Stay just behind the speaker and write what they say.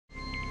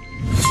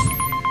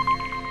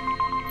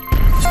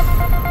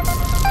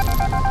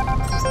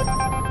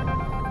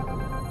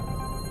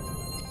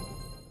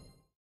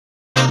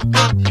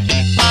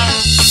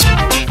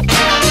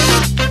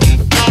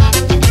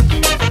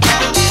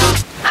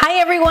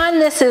everyone,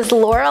 this is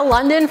Laura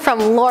London from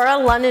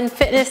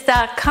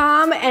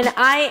lauralondonfitness.com, and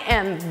I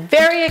am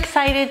very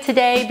excited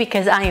today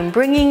because I am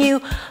bringing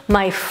you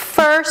my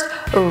first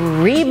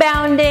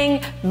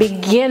rebounding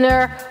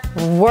beginner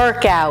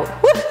workout.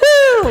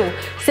 Woohoo!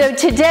 So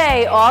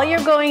today all you're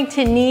going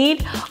to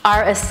need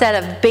are a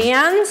set of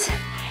bands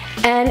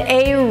and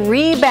a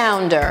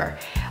rebounder.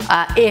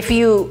 If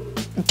you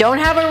don't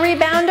have a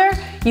rebounder,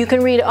 you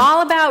can read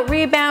all about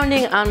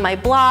rebounding on my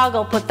blog.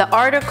 I'll put the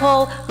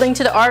article, link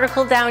to the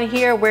article down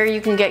here where you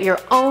can get your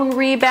own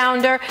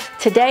rebounder.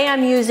 Today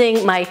I'm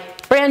using my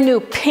brand new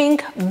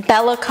pink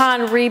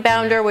Bellicon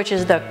rebounder, which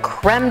is the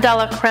creme de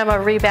la creme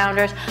of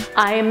rebounders.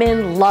 I am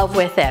in love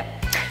with it.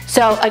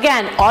 So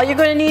again, all you're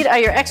going to need are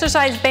your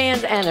exercise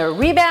bands and a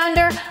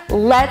rebounder.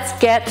 Let's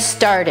get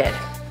started.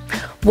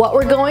 What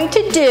we're going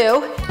to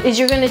do is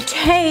you're going to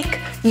take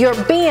your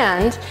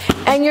band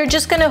and you're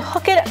just going to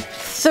hook it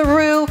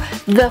through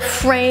the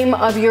frame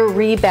of your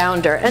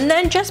rebounder, and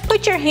then just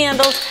put your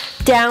handles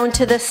down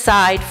to the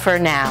side for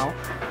now,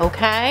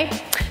 okay?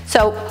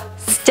 So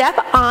step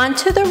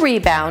onto the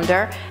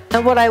rebounder,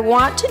 and what I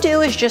want to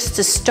do is just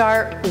to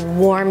start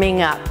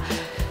warming up.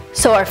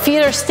 So our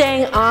feet are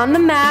staying on the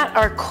mat,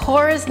 our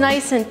core is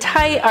nice and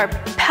tight, our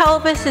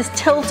pelvis is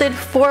tilted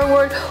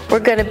forward. We're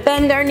gonna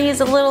bend our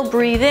knees a little,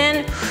 breathe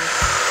in,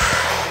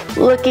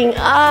 looking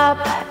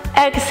up,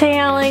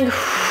 exhaling,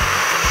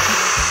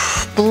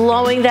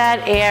 blowing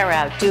that air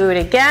out. Do it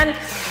again.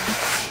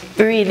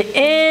 Breathe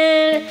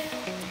in,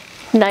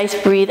 nice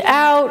breathe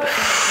out.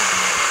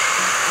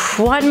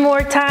 One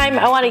more time,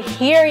 I wanna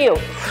hear you.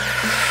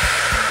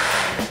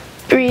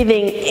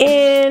 Breathing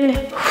in,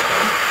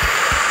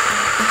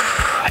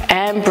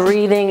 and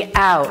breathing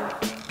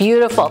out.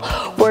 Beautiful.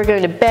 We're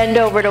going to bend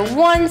over to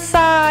one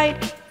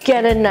side,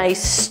 get a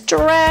nice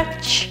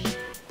stretch.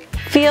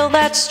 Feel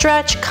that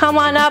stretch. Come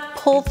on up,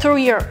 pull through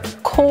your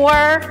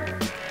core.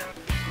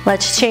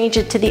 Let's change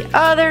it to the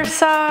other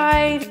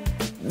side.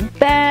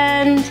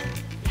 Bend,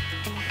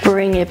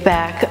 bring it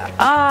back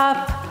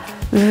up.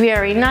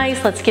 Very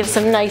nice. Let's give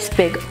some nice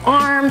big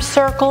arm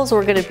circles.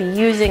 We're going to be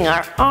using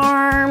our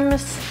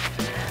arms.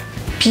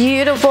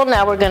 Beautiful.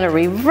 Now we're going to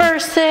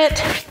reverse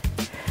it.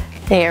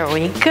 There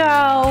we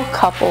go,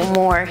 couple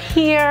more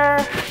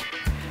here.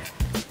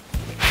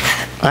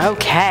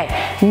 Okay,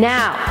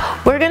 now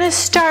we're gonna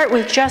start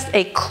with just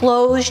a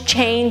closed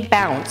chain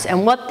bounce.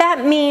 And what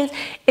that means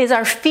is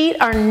our feet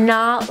are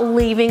not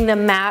leaving the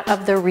mat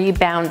of the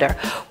rebounder.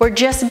 We're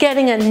just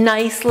getting a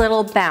nice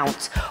little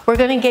bounce. We're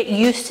gonna get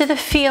used to the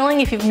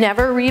feeling. If you've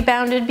never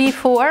rebounded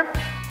before,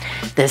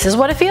 this is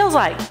what it feels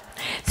like.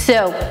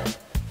 So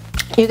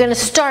you're gonna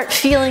start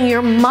feeling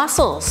your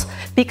muscles,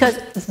 because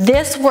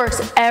this works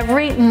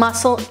every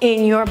muscle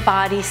in your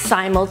body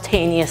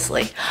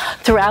simultaneously.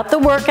 Throughout the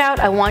workout,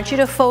 I want you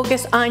to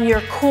focus on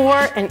your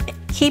core and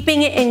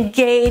keeping it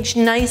engaged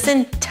nice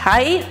and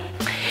tight.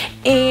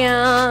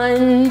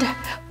 And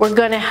we're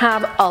gonna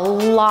have a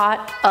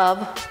lot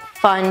of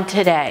fun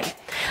today.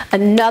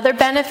 Another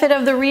benefit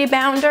of the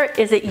rebounder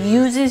is it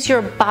uses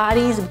your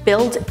body's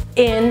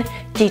built-in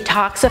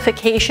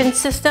detoxification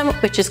system,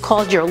 which is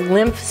called your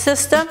lymph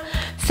system.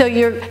 So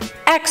you're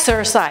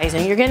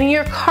exercising, you're getting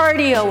your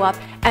cardio up,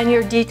 and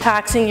you're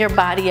detoxing your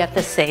body at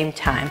the same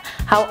time.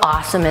 How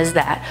awesome is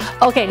that?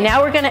 Okay,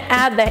 now we're gonna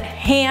add the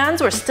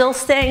hands. We're still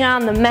staying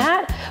on the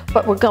mat,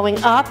 but we're going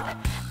up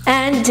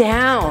and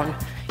down.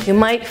 You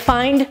might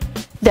find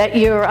that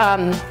you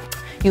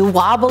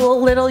wobble a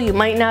little, you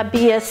might not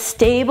be as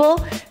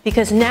stable,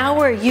 because now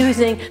we're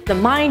using, the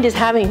mind is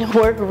having to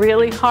work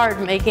really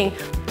hard making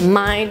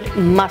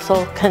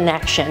mind-muscle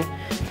connection,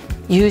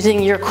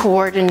 using your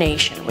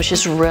coordination, which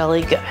is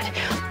really good.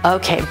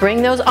 Okay,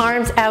 bring those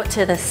arms out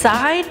to the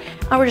side,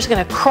 and we're just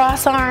gonna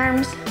cross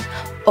arms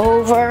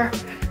over,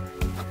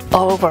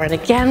 over. And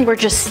again, we're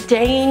just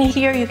staying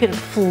here. You can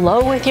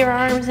flow with your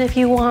arms if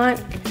you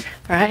want,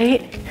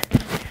 right?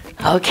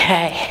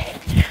 Okay,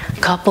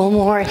 a couple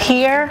more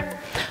here.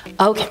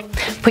 Okay,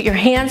 put your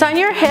hands on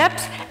your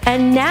hips,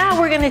 and now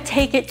we're gonna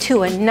take it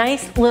to a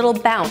nice little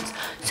bounce.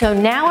 So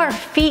now our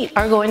feet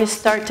are going to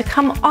start to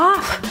come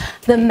off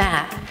the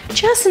mat,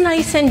 just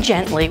nice and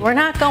gently. We're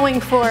not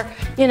going for,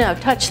 you know,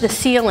 touch the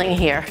ceiling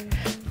here.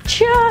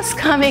 Just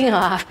coming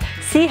off.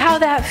 See how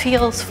that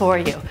feels for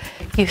you.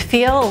 You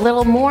feel a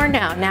little more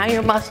now. Now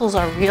your muscles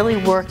are really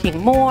working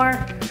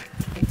more.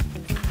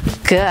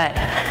 Good.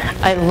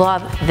 I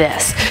love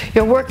this.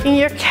 You're working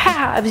your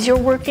calves, you're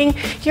working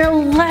your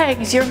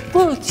legs, your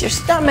glutes, your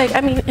stomach.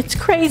 I mean, it's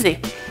crazy.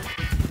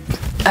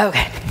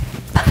 Okay,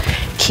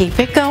 keep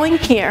it going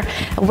here.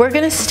 We're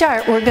gonna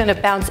start, we're gonna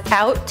bounce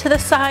out to the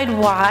side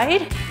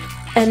wide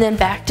and then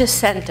back to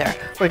center.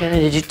 We're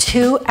gonna do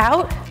 2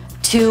 out,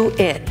 2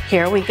 in.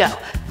 Here we go.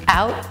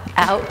 Out,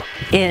 out,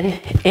 in,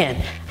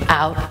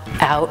 out,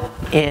 out,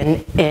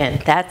 in.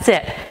 That's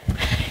it.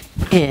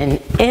 In,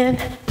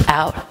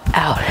 out,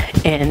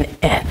 in.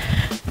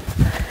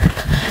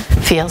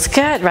 Feels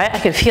good, right? I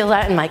can feel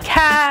that in my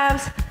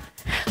calves,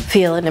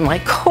 feel it in my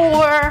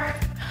core.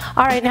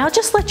 All right, now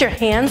just let your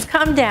hands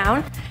come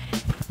down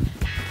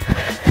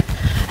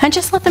And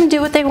just let them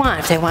do what they want.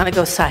 If they want to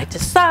go side to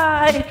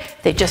side,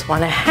 they just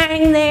want to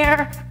hang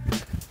there,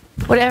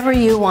 whatever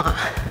you want.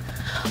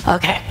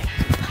 Okay,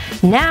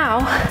 now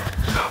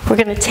we're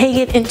going to take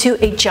it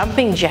into a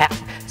jumping jack.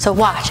 So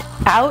watch,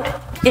 out,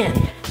 in,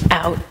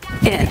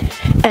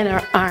 and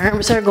our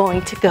arms are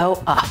going to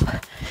go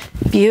up.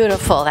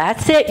 Beautiful,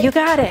 that's it, you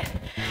got it.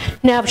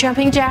 Now if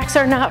jumping jacks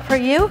are not for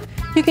you,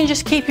 you can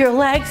just keep your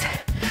legs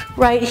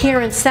right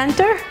here in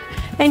center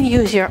and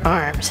use your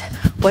arms.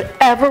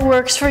 Whatever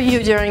works for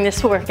you during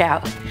this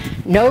workout.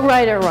 No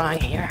right or wrong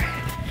here.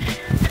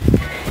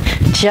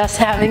 Just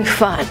having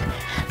fun.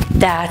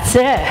 That's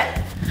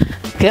it.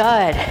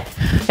 Good.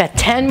 Got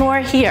 10 more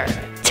here.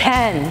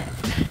 10,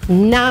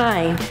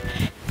 9,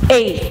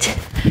 8,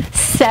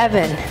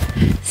 7,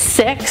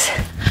 6,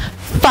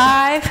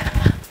 5,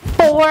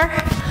 4,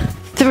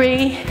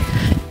 3,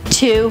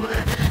 2,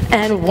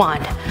 and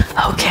 1.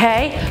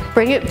 Okay,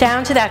 bring it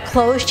down to that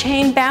closed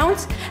chain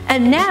bounce.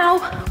 And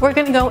now we're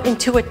gonna go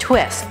into a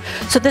twist.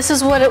 So this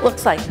is what it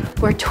looks like.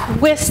 We're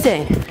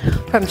twisting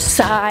from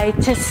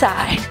side to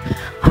side.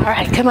 All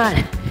right, come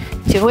on,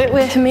 do it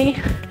with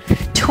me.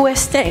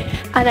 Twisting,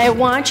 and I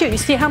want you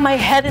see how my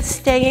head is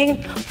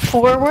staying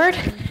forward?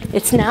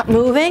 It's not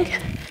moving,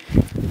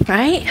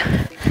 right?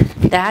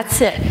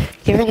 That's it.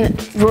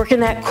 Working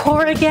that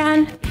core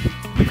again,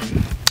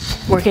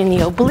 working the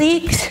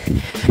obliques.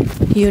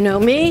 You know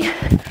me,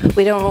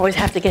 we don't always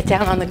have to get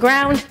down on the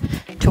ground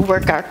to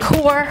work our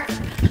core.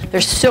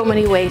 There's so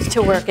many ways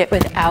to work it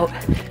without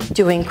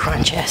doing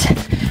crunches.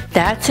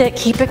 That's it,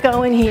 keep it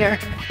going here.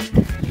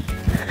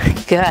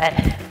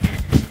 Good.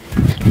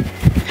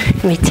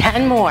 Give me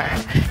 10 more.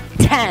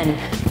 10,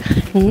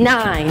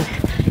 9,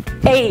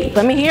 8,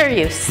 let me hear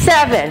you.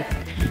 7,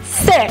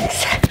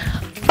 6,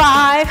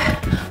 5,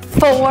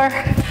 4,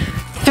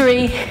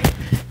 3,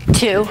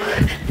 2,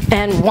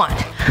 and 1.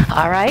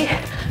 All right,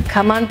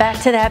 come on back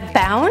to that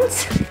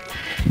bounce.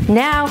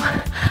 Now,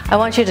 I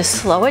want you to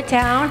slow it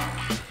down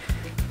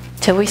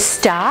till we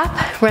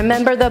stop.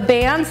 Remember the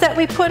bands that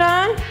we put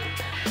on?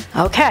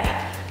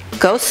 Okay,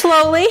 go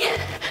slowly.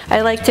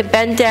 I like to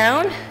bend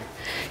down,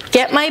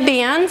 get my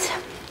bands,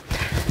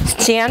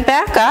 stand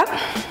back up,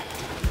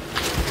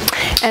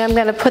 and I'm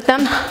gonna put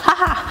them,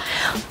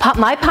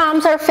 my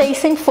palms are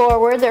facing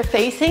forward, they're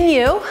facing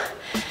you,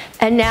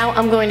 and now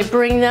I'm going to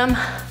bring them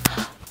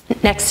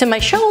next to my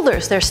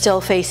shoulders, they're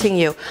still facing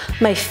you.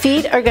 My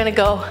feet are gonna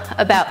go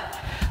about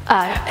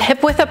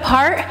hip width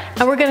apart,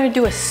 and we're gonna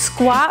do a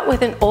squat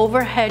with an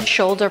overhead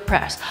shoulder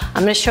press.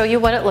 I'm gonna show you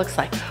what it looks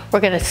like. We're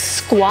gonna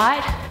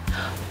squat,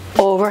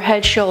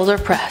 overhead shoulder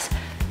press,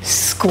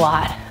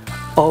 squat,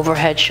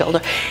 overhead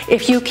shoulder.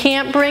 If you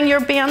can't bring your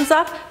bands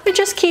up, then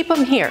just keep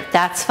them here.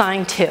 That's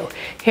fine too.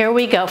 Here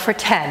we go for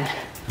 10.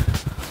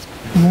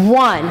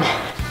 1,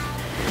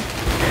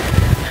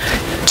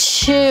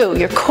 2,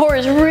 your core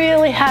is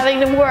really having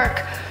to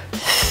work.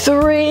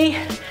 3,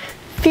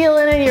 feel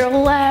it in your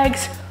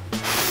legs.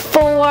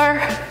 4,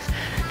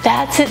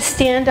 that's it,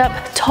 stand up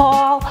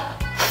tall.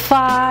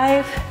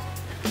 5,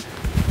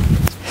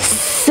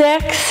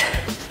 6,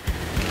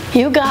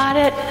 you got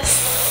it.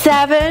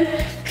 7,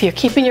 if you're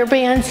keeping your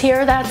bands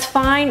here, that's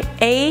fine.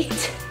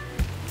 8,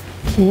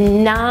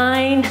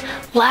 9,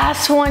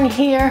 last one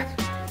here,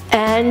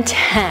 and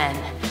 10.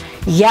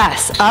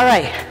 Yes, all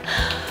right.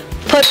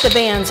 Put the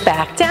bands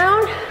back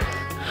down.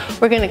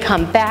 We're gonna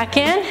come back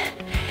in,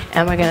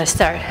 and we're gonna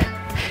start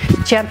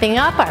jumping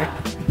up. Our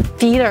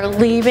feet are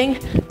leaving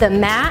the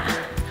mat.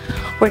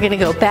 We're gonna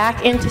go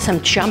back into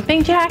some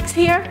jumping jacks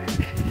here.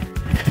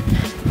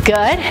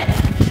 Good.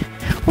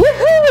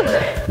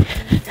 Woohoo!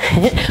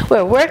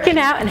 We're working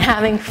out and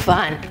having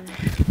fun.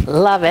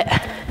 Love it.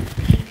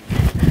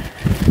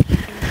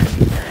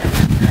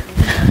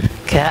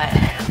 Good.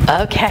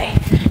 Okay.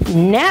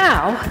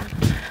 Now,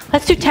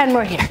 let's do 10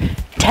 more here.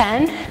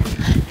 10,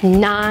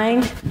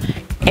 9,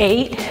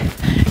 8,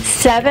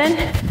 7,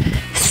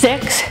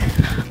 6,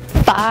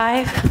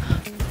 5,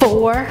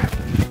 4,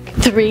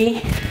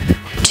 3,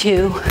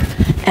 2,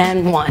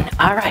 and 1.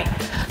 All right.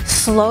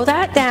 Slow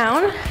that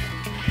down.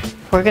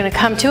 We're gonna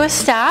come to a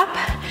stop,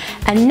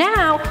 and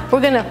now we're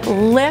gonna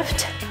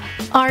lift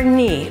our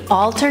knee,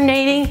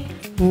 alternating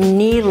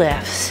knee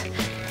lifts.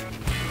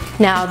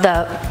 Now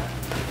the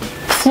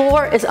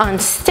floor is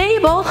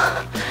unstable,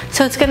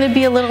 so it's gonna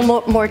be a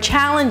little more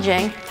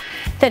challenging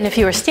than if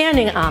you were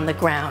standing on the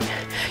ground.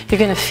 You're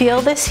gonna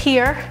feel this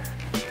here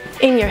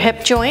in your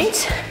hip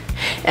joints,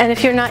 and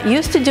if you're not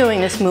used to doing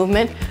this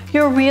movement,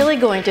 you're really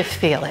going to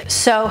feel it.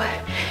 So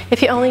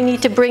if you only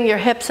need to bring your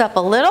hips up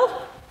a little,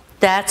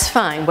 that's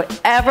fine,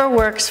 whatever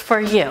works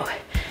for you.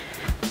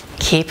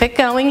 Keep it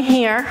going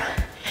here.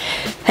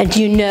 And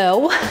you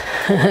know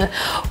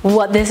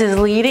what this is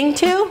leading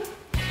to?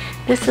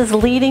 This is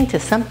leading to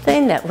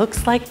something that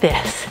looks like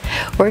this.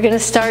 We're gonna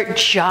start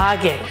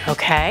jogging,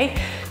 okay?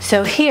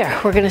 So here,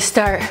 we're gonna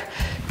start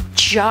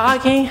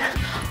jogging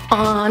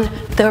on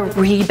the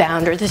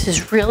rebounder. This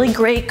is really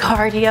great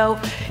cardio,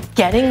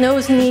 getting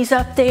those knees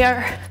up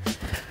there,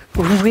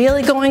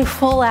 really going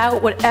full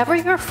out, whatever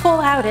your full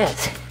out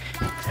is.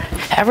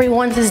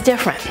 Everyone's is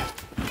different.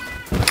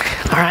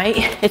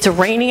 right? It's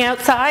raining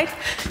outside,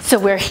 so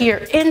we're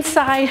here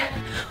inside,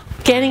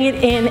 getting it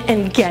in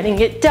and getting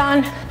it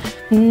done.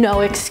 No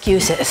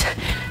excuses.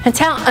 And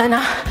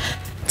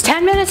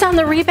 10 minutes on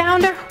the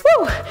rebounder,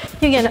 woo,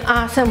 you get an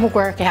awesome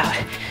workout.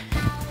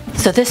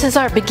 So this is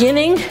our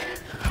beginning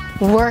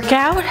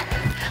workout.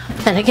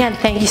 And again,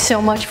 thank you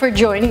so much for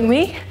joining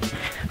me.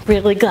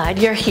 Really glad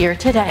you're here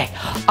today.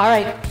 All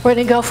right, we're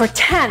gonna go for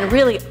 10,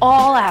 really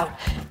all out.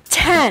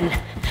 10,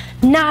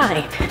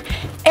 9,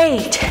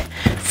 8,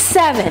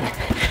 7,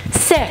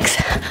 6,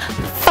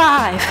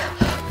 5,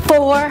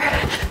 4,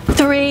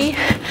 3,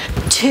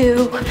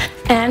 2,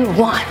 and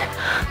 1.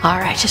 All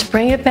right, just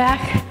bring it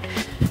back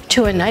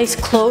to a nice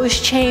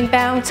closed chain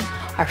bounce.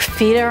 Our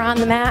feet are on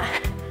the mat.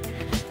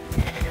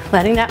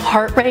 Letting that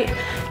heart rate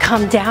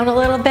come down a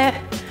little bit.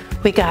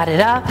 We got it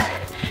up.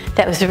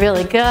 That was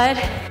really good.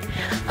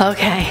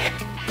 Okay,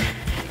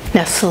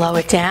 now slow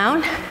it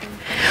down.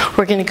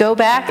 We're gonna go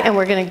back and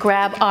we're gonna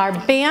grab our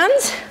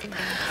bands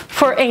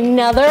for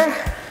another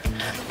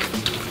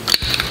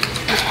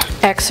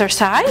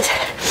exercise.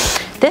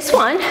 This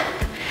one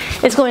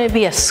is going to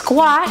be a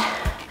squat.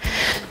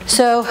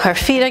 So our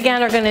feet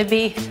again are gonna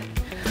be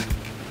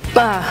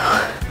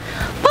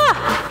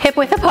hip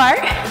width apart.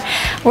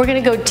 We're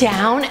gonna go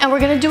down and we're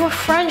gonna do a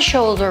front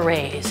shoulder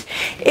raise.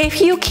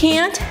 If you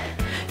can't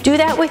do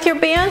that with your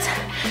bands,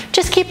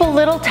 just keep a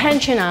little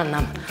tension on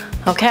them.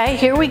 Okay,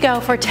 here we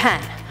go for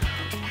 10.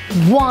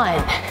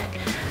 1,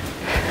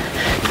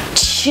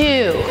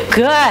 2,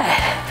 good.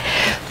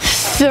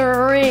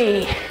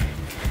 3,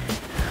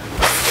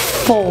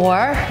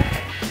 4,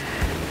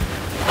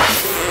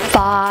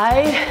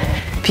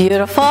 5,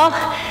 beautiful.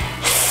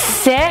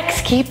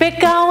 6, keep it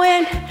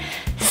going.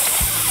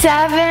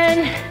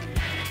 7,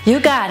 you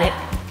got it.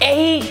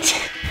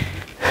 8,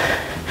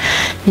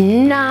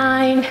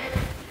 9,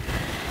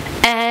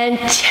 and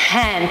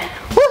 10.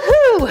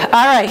 Woohoo!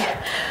 All right,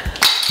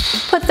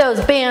 put those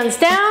bands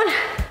down.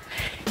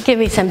 Give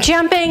me some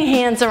jumping.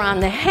 Hands are on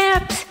the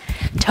hips.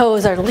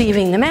 Toes are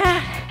leaving the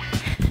mat.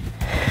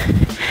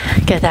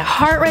 Get that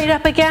heart rate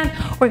up again.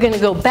 We're gonna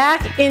go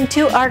back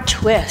into our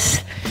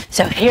twist.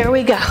 So here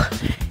we go.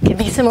 Give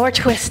me some more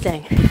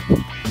twisting.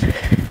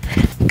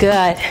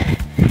 Good.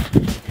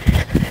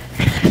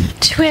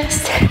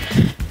 Twist,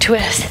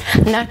 twist.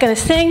 I'm not gonna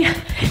sing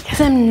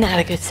because I'm not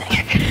a good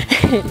singer.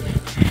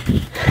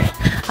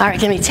 All right,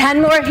 give me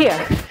 10 more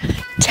here.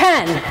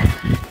 10,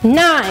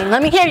 9,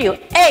 let me hear you.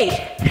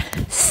 8,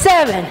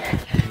 7,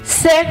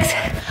 6,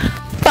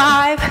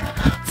 5,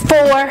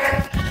 4,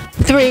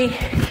 3,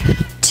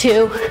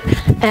 2,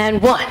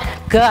 and 1.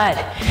 Good.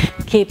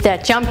 Keep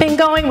that jumping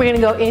going. We're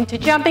gonna go into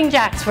jumping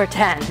jacks for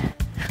 10.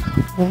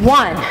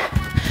 1,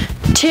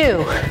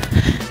 2,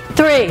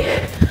 3,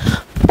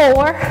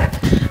 4,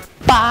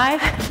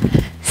 5,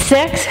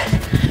 6,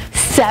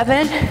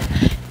 7,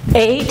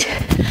 8,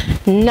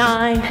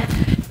 9,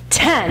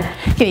 10.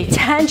 Give me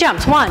 10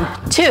 jumps. 1,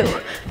 2,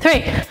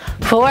 3,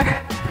 4,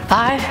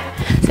 5,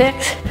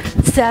 6,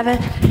 7,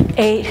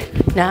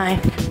 8, 9,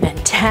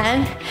 and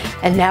 10.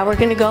 And now we're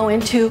gonna go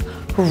into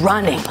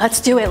running. Let's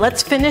do it.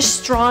 Let's finish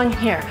strong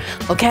here.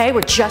 Okay,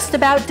 we're just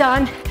about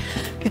done.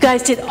 You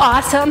guys did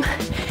awesome.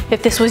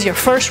 If this was your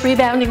first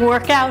rebounding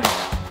workout,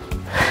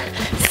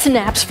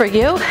 snaps for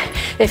you.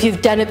 If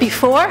you've done it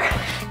before,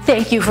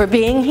 thank you for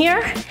being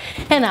here.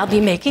 And I'll be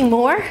making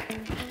more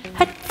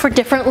for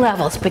different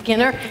levels,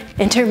 beginner,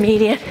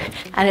 intermediate,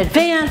 and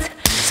advanced.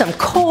 Some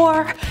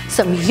core,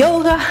 some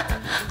yoga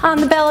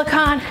on the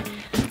Bellicon.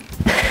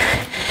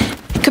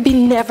 It could be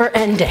never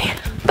ending.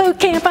 Boot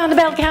camp on the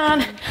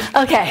Bellicon.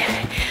 Okay,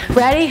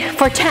 ready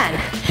for 10.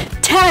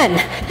 10,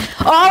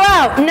 all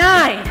out.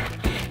 9,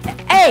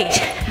 8,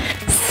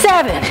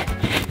 7,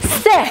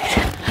 6,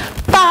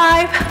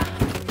 5,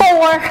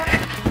 4,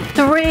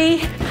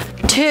 3,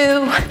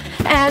 2,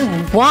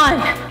 and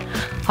 1.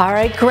 All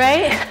right,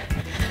 great.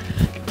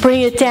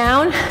 Bring it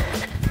down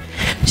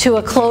to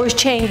a closed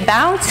chain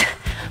bounce.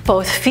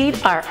 Both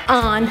feet are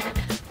on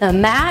the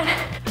mat.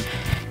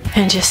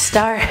 And just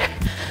start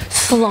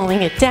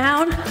slowing it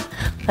down.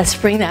 Let's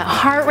bring that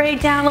heart rate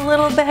down a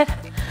little bit.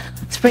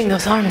 Let's bring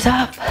those arms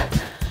up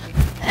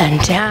and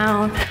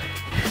down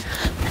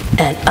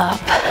and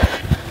up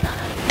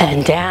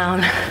and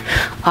down.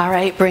 All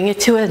right, bring it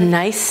to a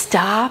nice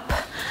stop.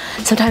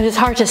 Sometimes it's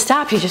hard to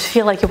stop. You just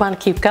feel like you want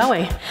to keep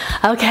going.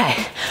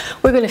 Okay,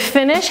 we're going to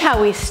finish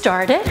how we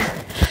started.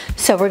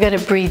 So we're going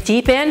to breathe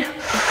deep in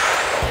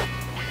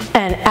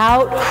and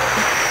out.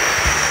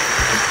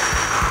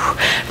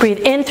 Breathe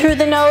in through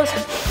the nose,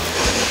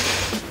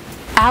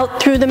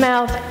 out through the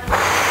mouth.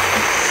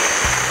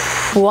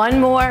 One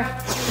more.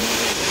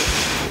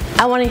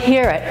 I want to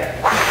hear it.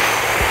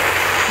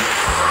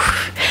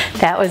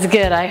 That was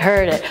good, I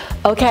heard it.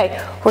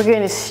 Okay, we're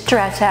going to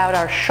stretch out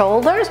our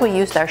shoulders. We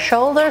used our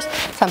shoulders.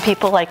 Some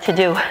people like to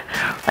do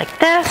like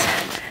this.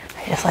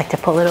 I just like to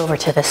pull it over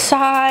to the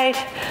side.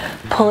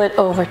 Pull it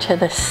over to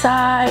the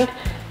side.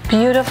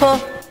 Beautiful.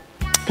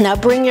 Now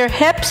bring your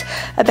hips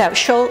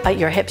about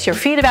your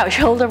feet about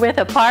shoulder width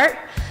apart.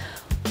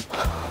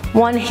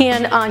 One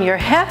hand on your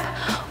hip,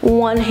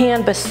 one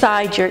hand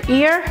beside your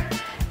ear,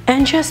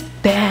 and just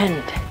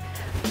bend.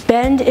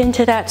 Bend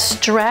into that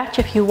stretch.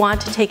 If you want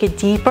to take it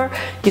deeper,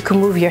 you can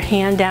move your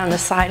hand down the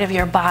side of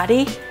your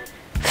body.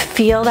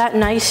 Feel that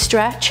nice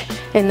stretch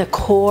in the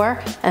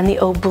core and the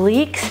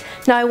obliques.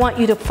 Now I want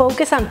you to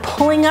focus on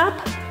pulling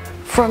up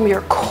from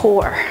your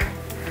core,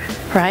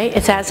 right?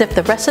 It's as if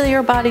the rest of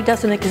your body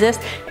doesn't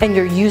exist and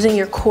you're using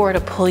your core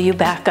to pull you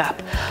back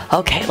up.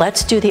 Okay,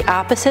 let's do the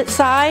opposite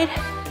side.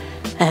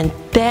 And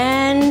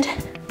bend,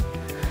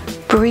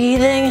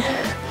 breathing.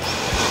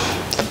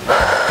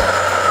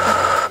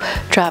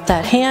 Drop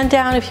that hand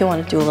down if you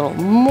want to do a little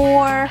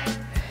more.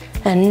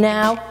 And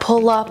now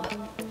pull up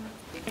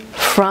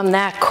from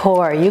that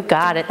core. You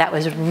got it. That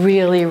was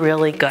really,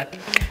 really good.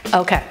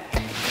 Okay,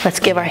 let's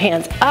give our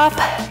hands up.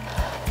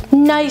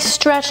 Nice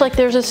stretch like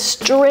there's a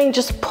string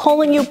just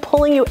pulling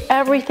you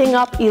everything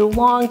up.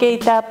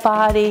 Elongate that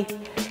body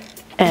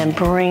and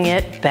bring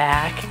it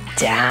back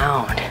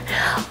down.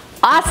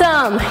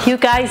 Awesome. You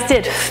guys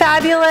did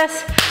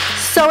fabulous.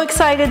 So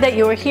excited that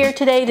you were here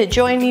today to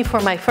join me for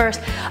my first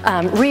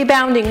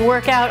rebounding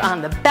workout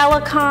on the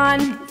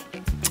Bellicon.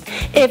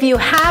 If you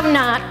have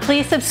not,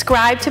 please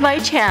subscribe to my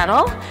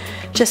channel.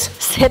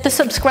 Just hit the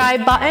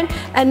subscribe button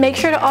and make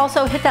sure to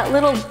also hit that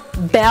little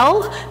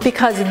bell,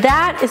 because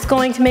that is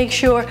going to make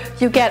sure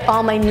you get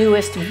all my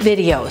newest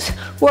videos,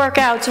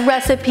 workouts,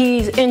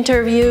 recipes,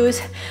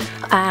 interviews,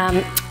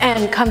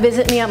 and come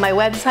visit me on my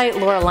website,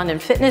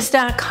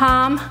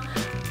 lauralondonfitness.com.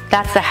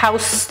 That's the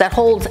house that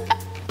holds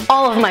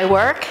all of my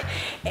work.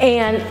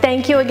 And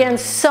thank you again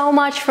so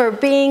much for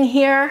being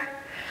here.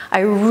 I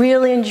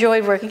really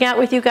enjoyed working out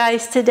with you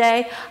guys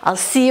today. I'll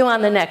see you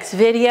on the next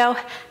video.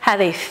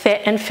 Have a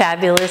fit and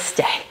fabulous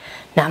day.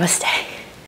 Namaste.